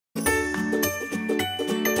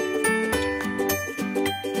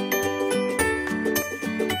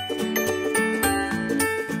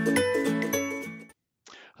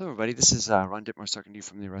everybody. This is Ron Ditmars talking to you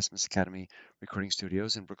from the Erasmus Academy Recording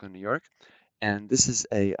Studios in Brooklyn, New York. And this is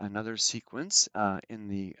another sequence in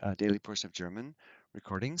the daily portion of German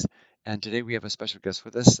recordings. And today we have a special guest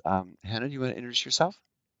with us. Hannah, do you want to introduce yourself?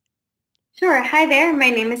 Sure. Hi there. My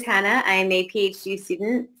name is Hannah. I'm a PhD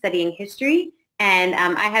student studying history, and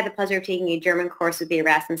I had the pleasure of taking a German course with the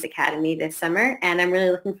Erasmus Academy this summer, and I'm really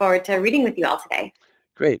looking forward to reading with you all today.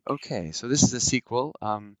 Great. Okay. So this is a sequel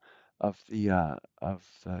of the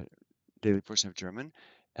daily portion of German.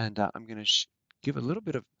 And I'm going to give a little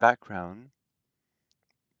bit of background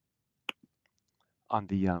on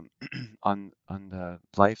the on the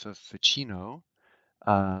life of Ficino,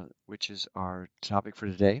 which is our topic for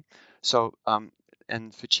today. So,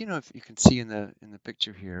 and Ficino, if you can see in the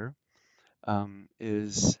picture here,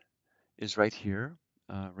 is right here,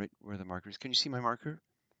 right where the marker is. Can you see my marker?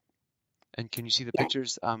 And can you see the Yes.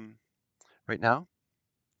 pictures right now?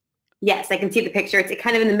 Yes, I can see the picture. It's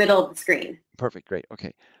kind of in the middle of the screen. Perfect, great.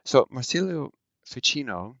 Okay. So Marsilio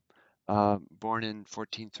Ficino, born in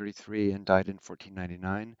 1433 and died in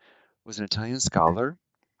 1499, was an Italian scholar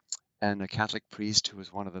and a Catholic priest who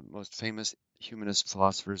was one of the most famous humanist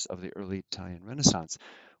philosophers of the early Italian Renaissance.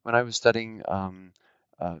 When I was studying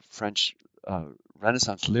French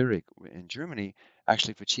Renaissance lyric in Germany,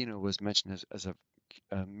 actually Ficino was mentioned as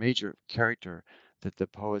a major character that the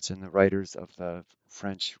poets and the writers of the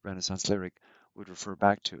French Renaissance lyric would refer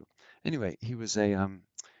back to. Anyway, he was an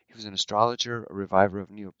astrologer, a reviver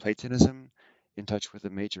of Neoplatonism, in touch with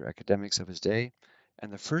the major academics of his day,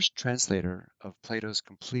 and the first translator of Plato's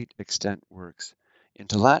complete extant works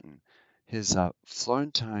into Latin. His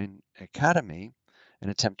Florentine Academy, an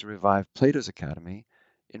attempt to revive Plato's Academy,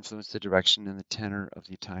 influenced the direction and the tenor of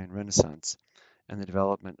the Italian Renaissance and the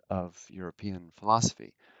development of European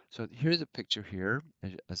philosophy. So here's a picture here,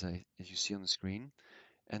 as you see on the screen,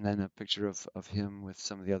 and then a picture of him with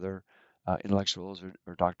some of the other intellectuals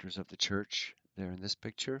or doctors of the church there in this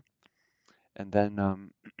picture, and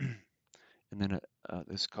then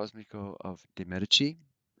this Cosmico of de' Medici,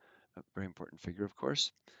 a very important figure, of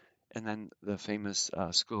course, and then the famous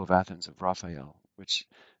School of Athens of Raphael, which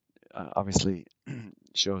obviously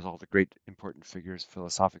shows all the great important figures,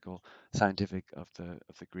 philosophical, scientific of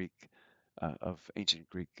the Greek, of ancient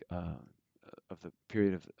Greek, of the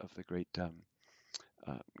period of the great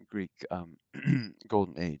Greek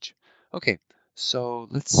Golden Age. Okay, so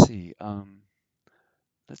let's see.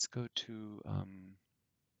 Let's go to.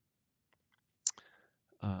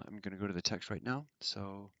 I'm going to go to the text right now.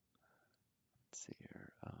 So let's see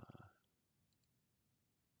here.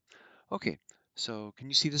 Okay, so can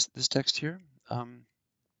you see this text here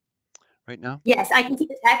right now? Yes, I can see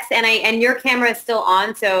the text, and your camera is still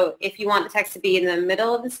on. So if you want the text to be in the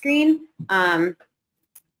middle of the screen,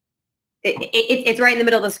 it's right in the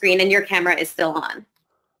middle of the screen, and your camera is still on.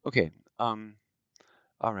 Okay. All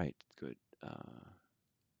right. Good.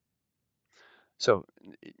 So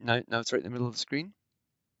now it's right in the middle of the screen.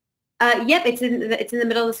 Yep, it's in the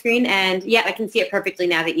middle of the screen, and yeah, I can see it perfectly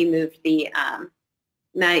now that you moved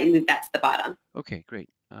that to the bottom. Okay, great.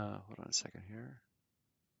 Hold on a second here.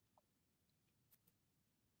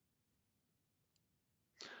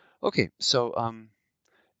 Okay, so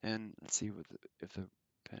and let's see if the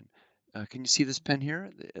pen. Can you see this pen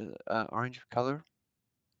here, the orange color?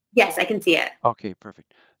 Yes, I can see it. Okay,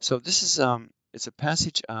 perfect. So this is it's a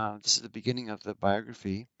passage. This is the beginning of the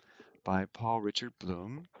biography by Paul Richard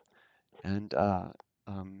Bloom, and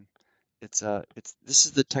this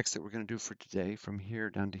is the text that we're going to do for today, from here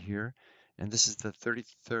down to here, and this is the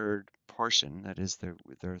 33rd portion. That is, there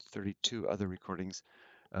are 32 other recordings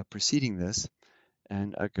preceding this,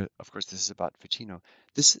 and of course this is about Ficino.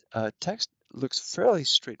 This text looks fairly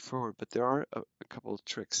straightforward, but there are a couple of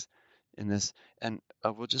tricks in this, and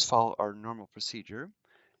we'll just follow our normal procedure,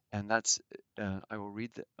 and that's I will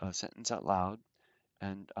read the sentence out loud,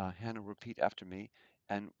 and Hannah will repeat after me.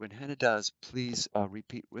 And when Hannah does, please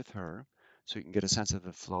repeat with her so you can get a sense of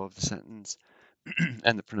the flow of the sentence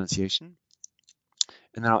and the pronunciation.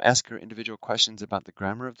 And then I'll ask her individual questions about the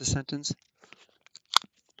grammar of the sentence,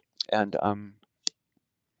 and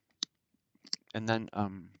then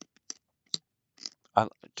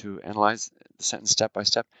to analyze the sentence step by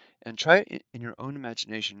step, and try in your own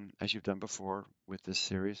imagination, as you've done before with this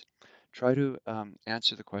series. Try to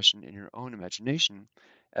answer the question in your own imagination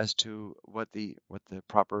as to what the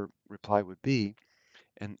proper reply would be,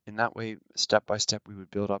 and in that way, step by step, we would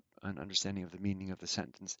build up an understanding of the meaning of the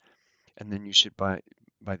sentence, and then you should by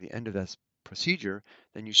the end of this procedure,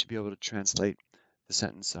 then you should be able to translate the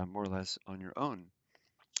sentence more or less on your own.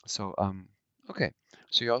 So okay,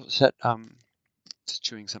 so you all set. Just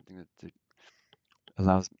chewing something that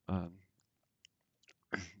allows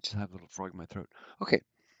Just have a little frog in my throat. Okay,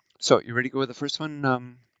 so you ready to go with the first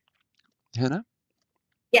one, Hannah?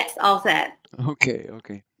 Yes, all set. Okay,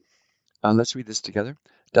 okay. Let's read this together.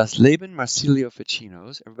 Das Leben Marsilio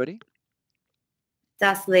Ficinos, everybody,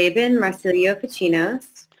 Das Leben Marsilio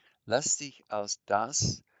Ficinos lässt sich als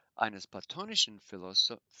das eines platonischen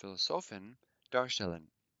Philosophen darstellen.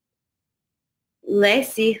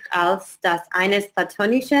 lässt sich als das eines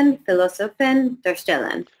platonischen Philosophen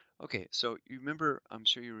darstellen. Okay, so you remember, I'm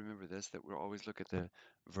sure you remember this, that we'll always look at the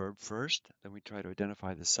verb first, then we try to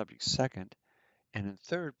identify the subject second, and in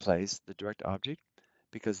third place, the direct object,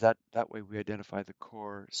 because that way we identify the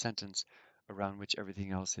core sentence around which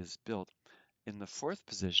everything else is built. In the fourth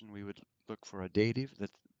position, we would look for a dative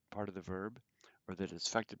that's part of the verb or that is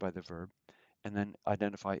affected by the verb, and then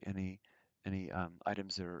identify any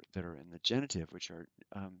items that are in the genitive, which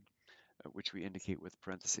we indicate with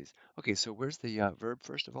parentheses. Okay, so where's the verb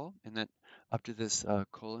first of all? And then up to this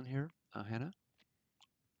colon here, Hannah?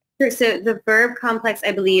 Sure, so the verb complex,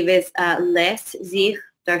 I believe, is lässt sich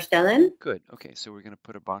darstellen. Good. Okay, so we're going to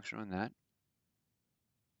put a box around that.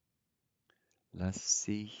 Let's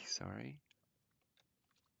see, sorry.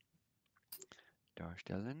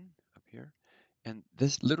 Darstellen up here. And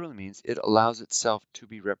this literally means it allows itself to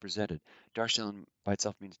be represented. Darstellen by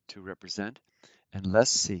itself means to represent, and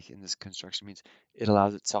lässt sich in this construction means it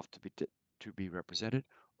allows itself to be represented,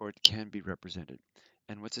 or it can be represented.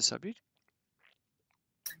 And what's the subject?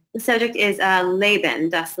 The subject is Leben,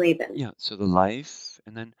 das Leben. Yeah, so the life,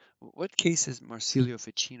 and then what case is Marsilio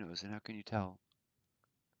Ficino's, and how can you tell?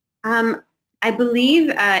 I believe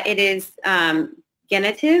it is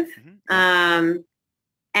genitive. Yeah.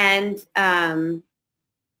 And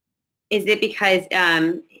is it because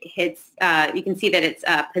it's you can see that it's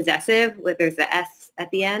possessive, where there's the S at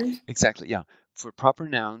the end? Exactly, yeah. For proper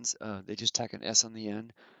nouns, they just tack an S on the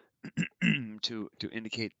end to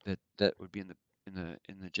indicate that that would be in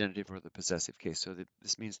the genitive or the possessive case. So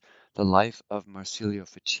this means the life of Marsilio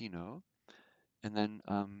Ficino. And then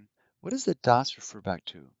what does the das refer back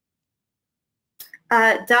to?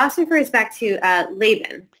 Das refers back to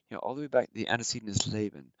Leben. You know, all the way back, the antecedent is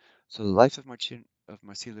Leben. So the life of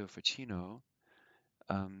Marsilio Ficino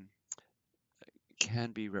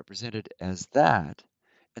can be represented as that.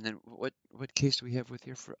 And then what case do we have with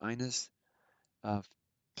here for eines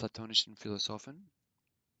platonischen Philosophen?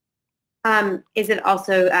 Is it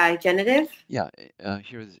also genitive? Yeah,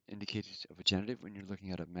 here is indicated of a genitive when you're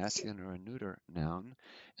looking at a masculine or a neuter noun.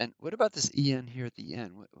 And what about this en here at the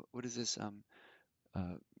end? What does this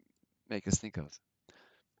make us think of?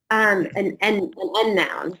 An N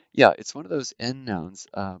noun. Yeah, it's one of those n nouns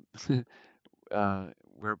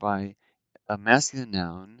whereby a masculine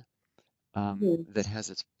noun that has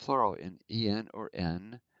its plural in en or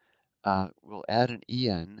n will add an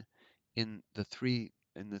en in the three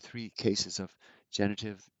cases of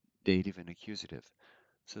genitive, dative, and accusative.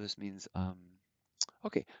 So this means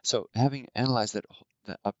okay. So having analyzed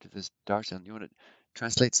that up to this Darshana, you want to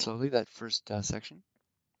translate slowly that first section?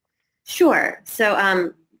 Sure.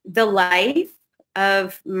 So the life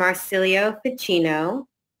of Marsilio Ficino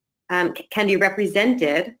can be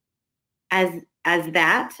represented as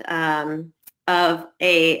that of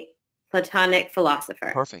a Platonic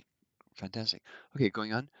philosopher. Perfect. Fantastic. Okay,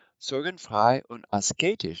 going on. Sorgenfrei und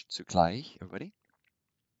asketisch zugleich. Everybody?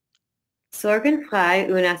 Sorgenfrei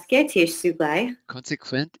und asketisch zugleich.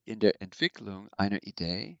 Konsequent in der Entwicklung einer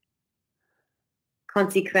Idee.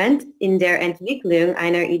 Konsequent in der Entwicklung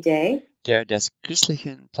einer Idee. Der des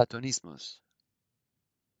christlichen Platonismus.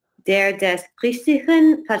 Der des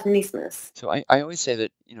christlichen Platonismus. So I always say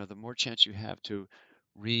that, you know, the more chance you have to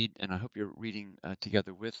read, and I hope you're reading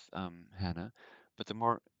together with Hannah, but the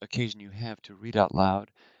more occasion you have to read out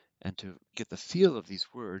loud and to get the feel of these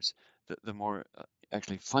words, the more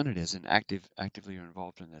actually fun it is and actively you're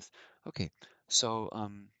involved in this. Okay, so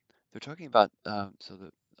they're talking about, how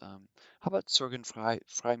about sorgenfrei?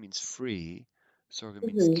 Frei means free, sorgen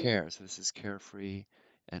means care, so this is carefree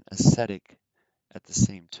and ascetic at the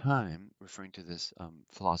same time, referring to this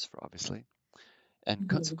philosopher, obviously. And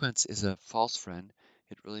consequence is a false friend.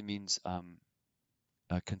 It really means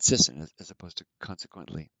consistent as opposed to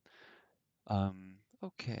consequently.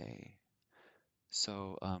 Okay.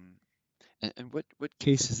 So, and what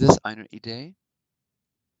case is this, einer Idee?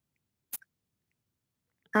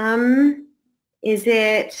 Is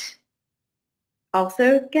it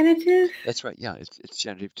also genitive? That's right. Yeah, it's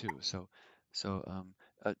genitive too. So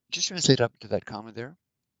just translate up to that comma there.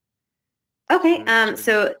 Okay.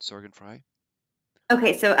 So sorgenfrei.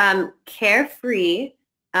 Okay. So carefree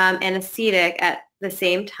and ascetic at the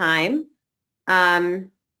same time.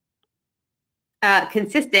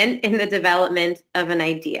 consistent in the development of an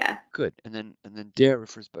idea. Good. And then der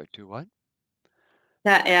refers back to what?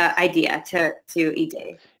 Idea Yeah. to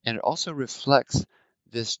idee. And it also reflects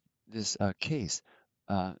this case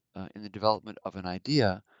in the development of an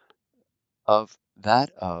idea of that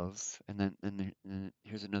of, and then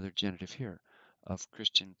here's another genitive here, of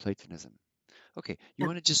Christian Platonism. Okay, you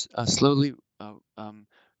want to just slowly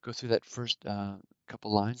go through that first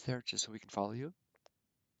couple lines there, just so we can follow you?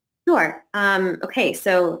 Sure. Okay,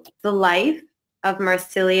 so the life of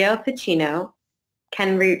Marsilio Ficino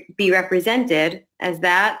can be represented as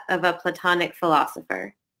that of a Platonic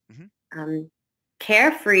philosopher. Hmm. Um,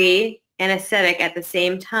 carefree and ascetic at the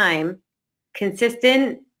same time,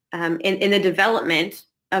 consistent in the development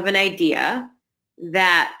of an idea,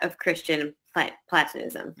 that of Christian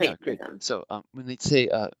Platonism. Yeah, great. So when they say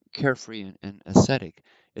carefree and ascetic,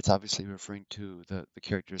 it's obviously referring to the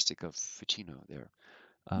characteristic of Ficino there.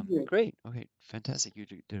 Mhm. Great. Okay, fantastic. You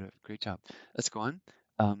did a great job. Let's go on.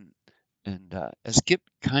 Um, Es gibt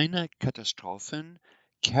keine Katastrophen,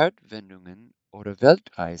 Kehrtwendungen oder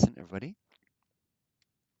Weltreisen. Everybody?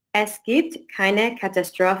 Es gibt keine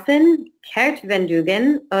Katastrophen,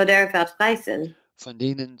 Kehrtwendungen oder Weltreisen, Von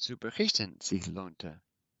denen zu berichten sich lohnte.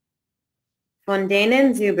 von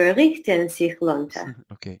denen zu berichten sich lohnte.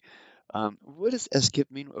 Okay. What does es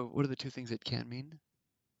gibt mean? Or what are the two things it can mean?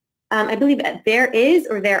 I believe there is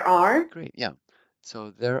or there are. Great. Yeah.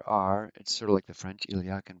 So there are, it's sort of like the French, il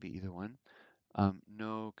y a can be either one.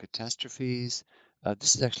 No catastrophes.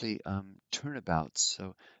 This is actually turnabouts.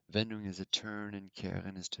 So Wendung is a turn and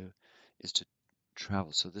Kehren is to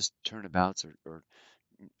travel. So this turnabouts or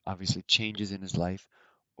obviously changes in his life,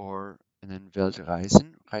 or and then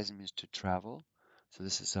Weltreisen. Reisen means to travel. So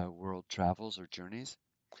this is world travels or journeys.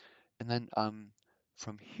 And then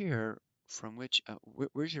from here, from which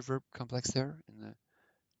where's your verb complex there in the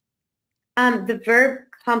The verb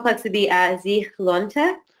complex would be sich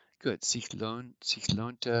lohnte. good sich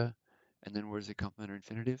lohnte, and then where's the complementary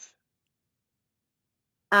infinitive?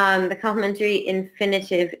 The complementary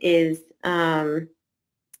infinitive is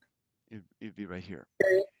It'd be right here.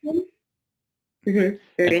 mhm,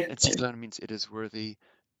 And sich berichten. lohnen means it is worthy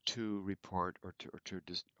to report or to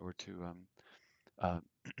uh,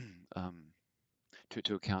 um,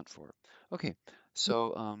 to account for. Okay,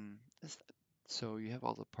 so so you have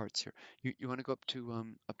all the parts here. You want to go up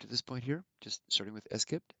to this point here, just starting with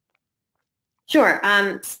Skipped? Sure.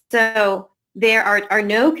 So there are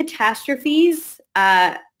no catastrophes,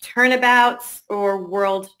 turnabouts, or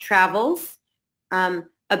world travels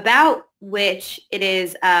about which it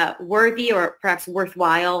is worthy or perhaps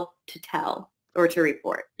worthwhile to tell or to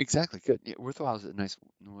report. Exactly, good. Yeah, worthwhile is a nice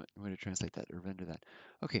way to translate that or render that.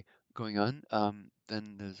 Okay, going on.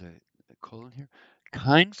 Then there's a colon here.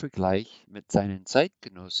 Kein Vergleich mit seinen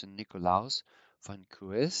Zeitgenossen Nikolaus von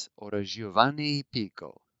Cues oder Giovanni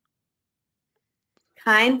Pico.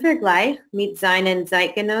 Kein Vergleich mit seinen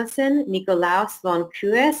Zeitgenossen Nikolaus von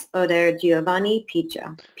Cues oder Giovanni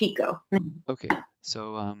Pico. Okay,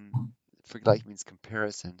 so Vergleich means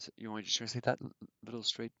comparison. So you want to just translate that little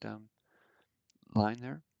straight line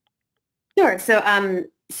there? Sure. So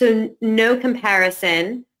no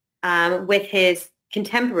comparison with his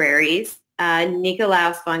contemporaries,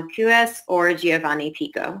 Nicolaus von Cues or Giovanni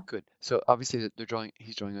Pico. Good. So obviously they're drawing.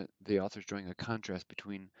 The author's drawing a contrast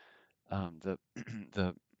between the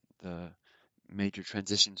the the major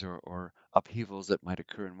transitions or upheavals that might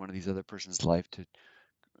occur in one of these other person's life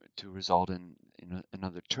to result in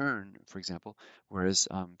another turn, for example, whereas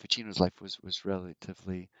Ficino's life was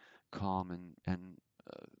relatively calm and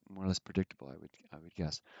more or less predictable, I would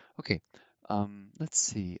guess. Okay, let's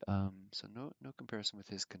see. So no comparison with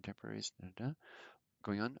his contemporaries. Da, da, da.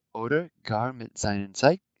 Going on.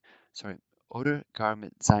 Sorry, oder gar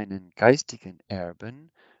mit seinen geistigen Erben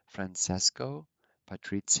Francesco,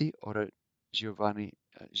 Patrizi oder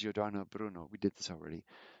Giordano Bruno. We did this already.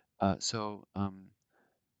 So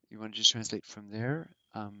you want to just translate from there,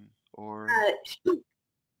 or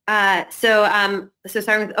So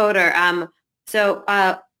starting with odor. So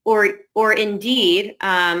or indeed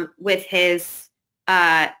with his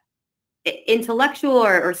uh, intellectual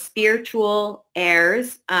or spiritual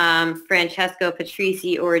heirs, Francesco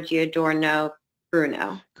Patrizi or Giordano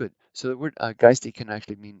Bruno. good. So the word geistig can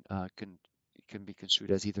actually mean can be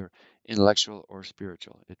construed as either intellectual or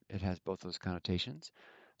spiritual. It has both those connotations.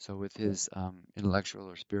 So with his intellectual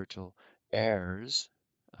or spiritual heirs,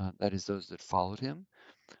 that is those that followed him,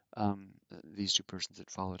 these two persons that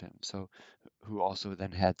followed him. So who also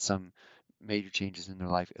then had some major changes in their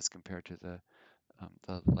life as compared to the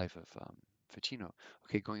life of Ficino.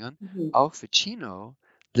 Okay, going on. Mhm. Auch Ficino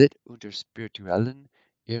litt unter spirituellen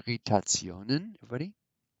Irritationen, everybody?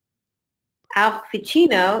 Auch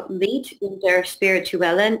Ficino litt unter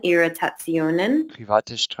spirituellen Irritationen.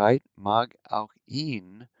 Private Streit mag auch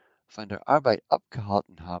ihn von der Arbeit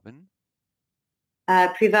abgehalten haben.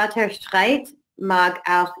 Privater Streit mag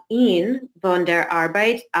auch ihn von der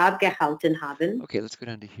Arbeit abgehalten haben. Okay, let's go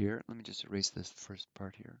down to here. Let me just erase this first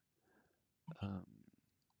part here. Um,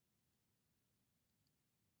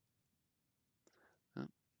 uh,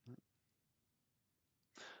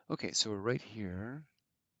 okay, so we're right here.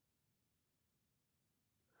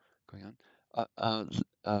 Going on.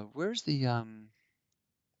 Where's the up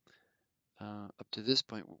to this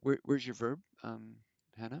point? Where's your verb,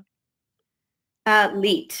 Hannah?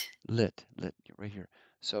 Lied. Lit, right here.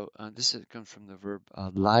 So comes from the verb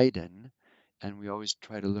leiden, and we always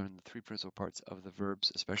try to learn the three principal parts of the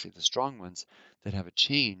verbs, especially the strong ones that have a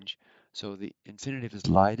change. So the infinitive is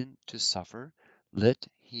leiden, to suffer, lit,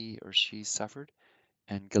 he or she suffered,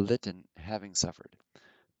 and gelitten, having suffered.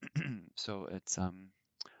 So it's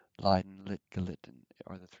leiden, lit, gelitten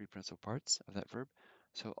are the three principal parts of that verb.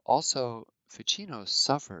 So also Ficino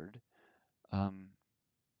suffered um,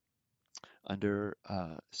 under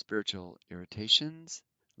spiritual irritations,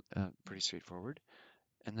 pretty straightforward.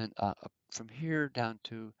 And then from here down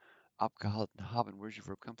to abgehalten haben, where's your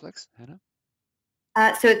verb complex, Hannah?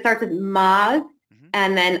 So it starts with mag Mm-hmm.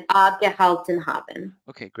 and then abgehalten haben.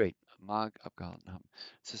 Okay, great. Mag abgehalten haben.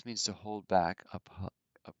 So this means to hold back,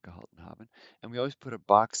 abgehalten haben. And we always put a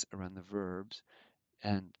box around the verbs.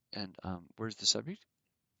 And where's the subject?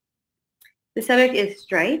 The subject is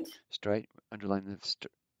straight. Straight. Underline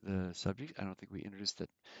the subject. I don't think we introduced that.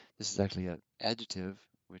 This is actually an adjective,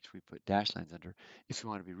 which we put dash lines under, if you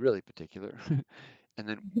want to be really particular.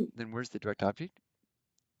 And then where's the direct object?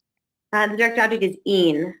 The direct object is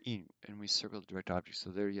ihn. And we circled the direct object. So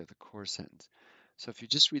there you have the core sentence. So if you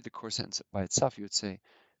just read the core sentence by itself, you would say,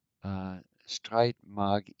 Streit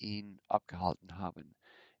mag ihn abgehalten haben.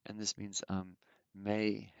 And this means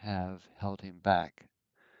may have held him back.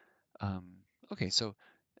 Okay, so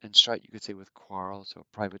and streit you could say with quarrel, so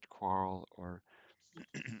a private quarrel or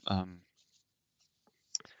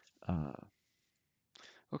uh,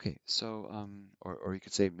 okay, so or you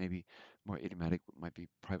could say maybe more idiomatic might be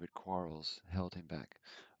private quarrels held him back.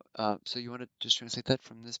 So you want to just translate that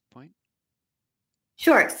from this point?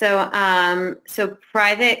 Sure. So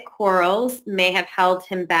private quarrels may have held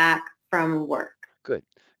him back from work. Good.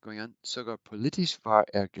 Going on. Sogar politisch war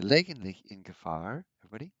gelegentlich in Gefahr.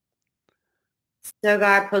 Everybody?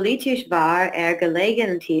 Sogar politisch war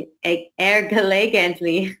gelegentlich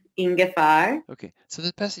in Gefahr. Okay, so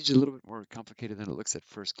the passage is a little bit more complicated than it looks at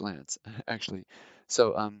first glance, actually.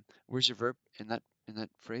 So, where's your verb in that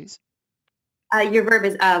phrase? Your verb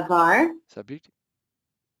is war. Subject?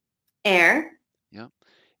 Yeah.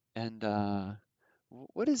 And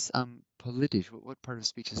what is politisch? What part of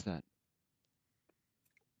speech is that?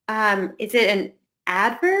 Is it an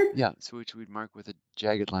adverb? Yeah, so which we'd mark with a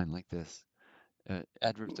jagged line like this.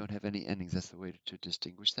 Adverbs don't have any endings. That's the way to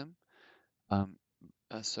distinguish them.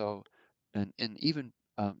 So, and even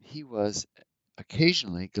he was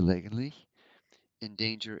occasionally, gelegentlich, in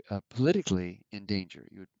danger, politically in danger.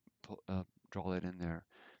 You would draw that in there.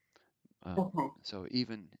 Okay. So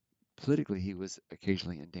even politically, he was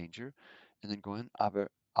occasionally in danger. And then going,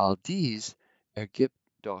 aber all dies ergibt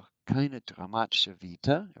doch keine dramatische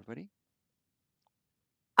Vita. Everybody?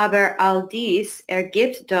 Aber all dies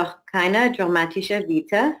ergibt doch keine dramatische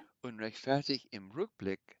Vita. Unrechtfertigt im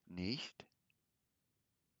Rückblick nicht.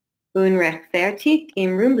 Unrechtfertigt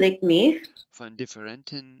im Rückblick nicht. Von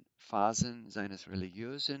differenten Phasen seines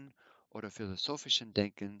religiösen oder philosophischen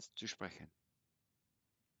Denkens zu sprechen.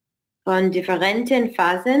 Von differenten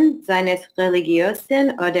Phasen seines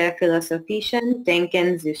religiösen oder philosophischen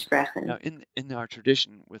Denkens zu sprechen. Now, in our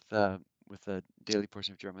tradition with the daily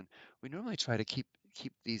portion of German, we normally try to keep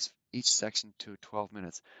each section to 12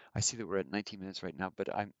 minutes. I see that we're at 19 minutes right now, but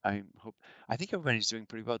I think everybody's doing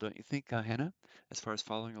pretty well, don't you think, Hannah, as far as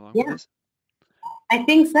following along with this? I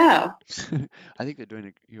think so. I think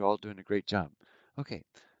you're all doing a great job. Okay,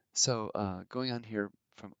 so going on here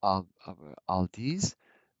from all these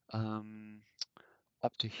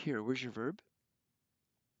up to here, where's your verb?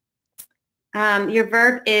 Your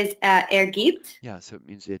verb is ergibt. Yeah, so it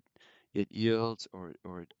means it yields or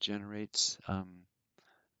it generates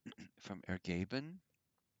from ergeben.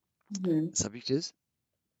 Mm-hmm. Subject is?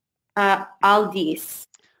 All dies.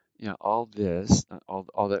 Yeah, all this,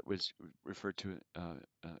 all that was referred to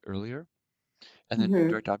earlier. And then Mm-hmm.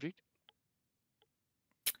 direct object?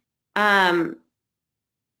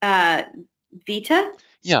 Vita?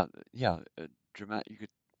 Yeah, you could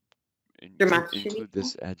include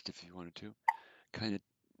this adjective if you wanted to. Kind of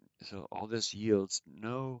so all this yields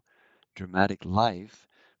no dramatic life.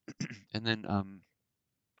 And then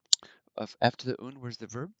after the un, where's the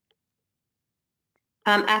verb?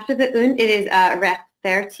 After the und, it is This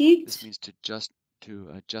rechtfertigt. means to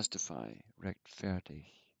justify. Rechtfertig.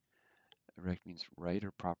 Recht means right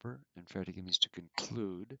or proper, and fertig means to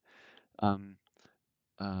conclude. Um,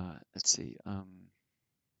 let's see.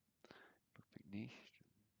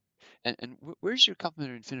 And where's your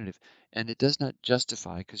complementary infinitive? And it does not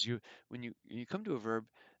justify, because when you come to a verb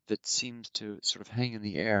that seems to sort of hang in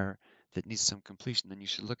the air, that needs some completion, then you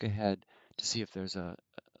should look ahead to see if there's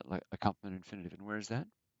like a complementary infinitive. And where is that?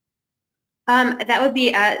 That would be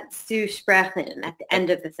zu sprechen At, at the at end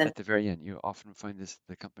of the at sentence. the very end. You often find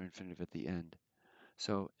the complementary infinitive at the end.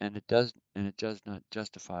 So and it does not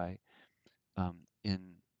justify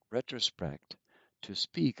in retrospect to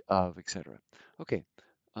speak of, etc. Okay,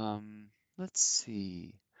 um, let's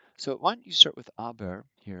see. So why don't you start with aber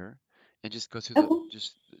here and just go through Okay.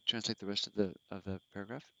 just translate the rest of the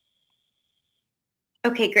paragraph?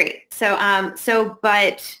 Okay, great.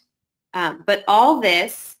 But all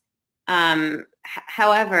this,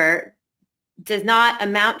 however, does not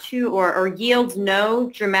amount to or yields no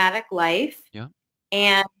dramatic life, Yeah,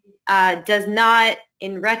 and does not,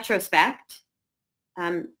 in retrospect,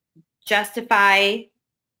 um, justify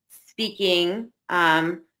speaking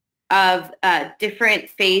of different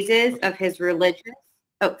phases okay. of his religious.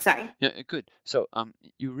 Oh, sorry. Yeah, good. So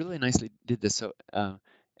you really nicely did this. So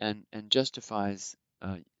and justifies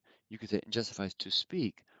you could say and justifies to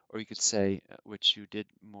speak, or you could say which you did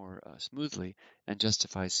more smoothly, and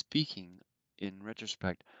justifies speaking in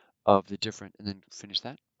retrospect of the different, and then finish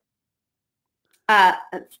that. Uh,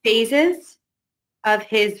 Phases of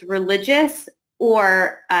his religious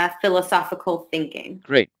or philosophical thinking.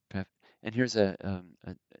 Great. And here's a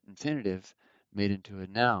infinitive made into a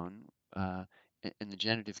noun in the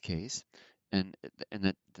genitive case, and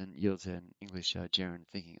that then yields an English gerund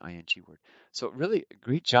thinking ing word. So really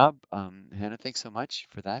great job, Hannah. Thanks so much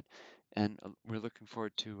for that. And we're looking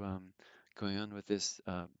forward to going on with this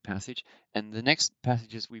passage. And the next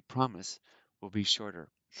passages we promise will be shorter.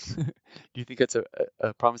 Do you think that's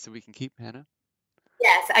a promise that we can keep, Hannah?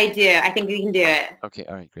 Yes, I do. I think we can do it. Okay,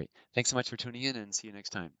 all right, great. Thanks so much for tuning in and see you next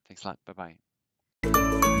time. Thanks a lot. Bye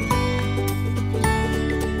bye.